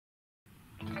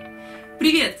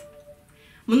Привет!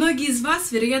 Многие из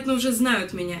вас, вероятно, уже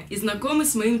знают меня и знакомы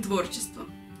с моим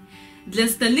творчеством. Для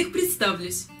остальных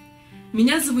представлюсь.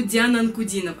 Меня зовут Диана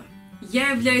Анкудинова. Я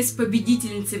являюсь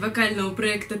победительницей вокального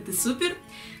проекта «Ты супер»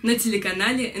 на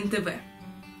телеканале НТВ.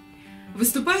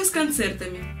 Выступаю с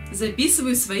концертами,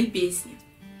 записываю свои песни.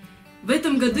 В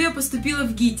этом году я поступила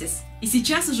в ГИТИС и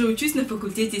сейчас уже учусь на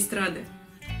факультете эстрады.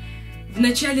 В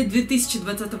начале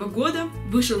 2020 года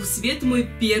вышел в свет мой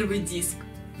первый диск.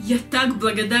 Я так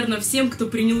благодарна всем, кто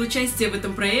принял участие в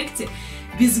этом проекте.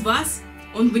 Без вас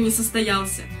он бы не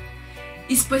состоялся.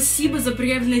 И спасибо за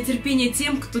проявленное терпение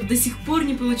тем, кто до сих пор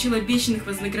не получил обещанных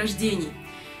вознаграждений.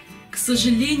 К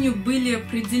сожалению, были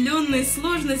определенные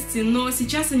сложности, но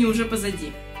сейчас они уже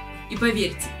позади. И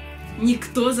поверьте,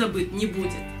 никто забыт не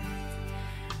будет.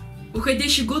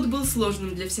 Уходящий год был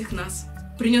сложным для всех нас.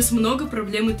 Принес много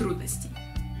проблем и трудностей.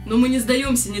 Но мы не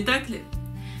сдаемся, не так ли?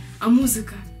 А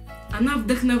музыка, она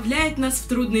вдохновляет нас в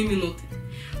трудные минуты,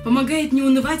 помогает не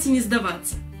унывать и не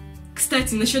сдаваться.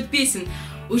 Кстати, насчет песен.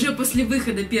 Уже после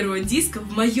выхода первого диска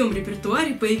в моем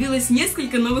репертуаре появилось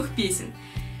несколько новых песен.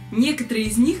 Некоторые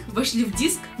из них вошли в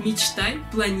диск «Мечтай,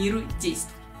 планируй,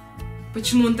 действуй».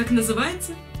 Почему он так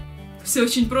называется? Все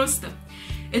очень просто.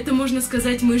 Это, можно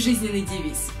сказать, мой жизненный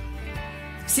девиз.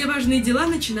 Все важные дела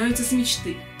начинаются с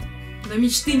мечты. Но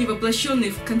мечты, не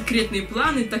воплощенные в конкретные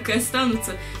планы, так и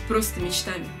останутся просто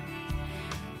мечтами.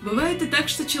 Бывает и так,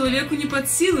 что человеку не под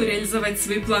силу реализовать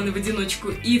свои планы в одиночку,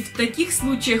 и в таких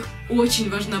случаях очень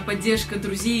важна поддержка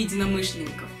друзей и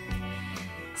единомышленников.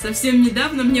 Совсем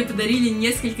недавно мне подарили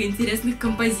несколько интересных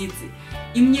композиций,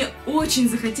 и мне очень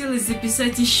захотелось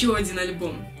записать еще один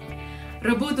альбом.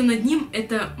 Работа над ним –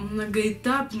 это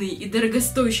многоэтапный и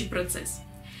дорогостоящий процесс.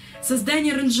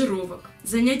 Создание аранжировок,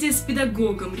 занятия с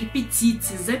педагогом,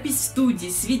 репетиции, запись в студии,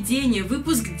 сведение,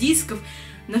 выпуск дисков –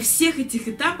 на всех этих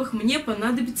этапах мне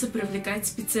понадобится привлекать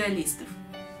специалистов.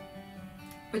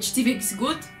 Почти весь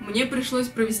год мне пришлось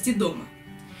провести дома.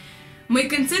 Мои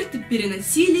концерты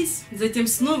переносились, затем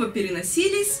снова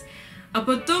переносились, а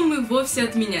потом и вовсе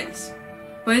отменялись.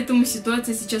 Поэтому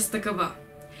ситуация сейчас такова.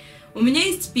 У меня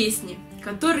есть песни,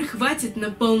 которых хватит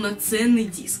на полноценный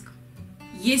диск.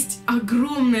 Есть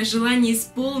огромное желание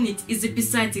исполнить и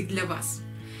записать их для вас.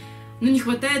 Но не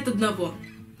хватает одного –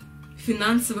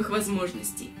 финансовых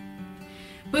возможностей.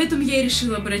 Поэтому я и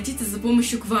решила обратиться за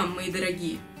помощью к вам, мои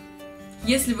дорогие.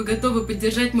 Если вы готовы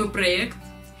поддержать мой проект,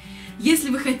 если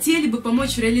вы хотели бы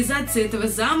помочь в реализации этого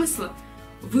замысла,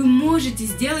 вы можете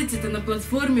сделать это на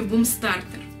платформе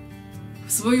Boomstarter.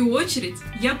 В свою очередь,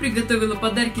 я приготовила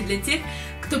подарки для тех,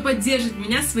 кто поддержит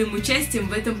меня своим участием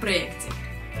в этом проекте.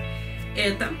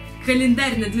 Это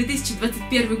календарь на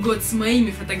 2021 год с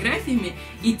моими фотографиями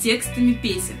и текстами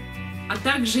песен, а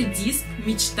также диск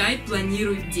 «Мечтай,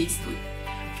 планируй, действуй»,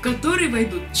 в который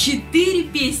войдут 4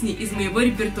 песни из моего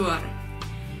репертуара.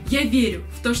 Я верю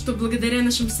в то, что благодаря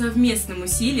нашим совместным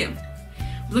усилиям,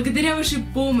 благодаря вашей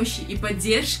помощи и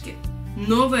поддержке,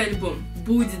 новый альбом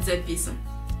будет записан.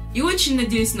 И очень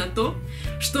надеюсь на то,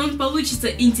 что он получится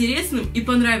интересным и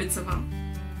понравится вам.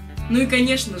 Ну и,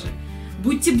 конечно же,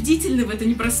 будьте бдительны в это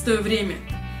непростое время.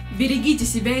 Берегите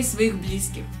себя и своих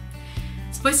близких.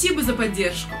 Спасибо за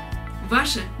поддержку.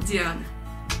 Ваша Диана.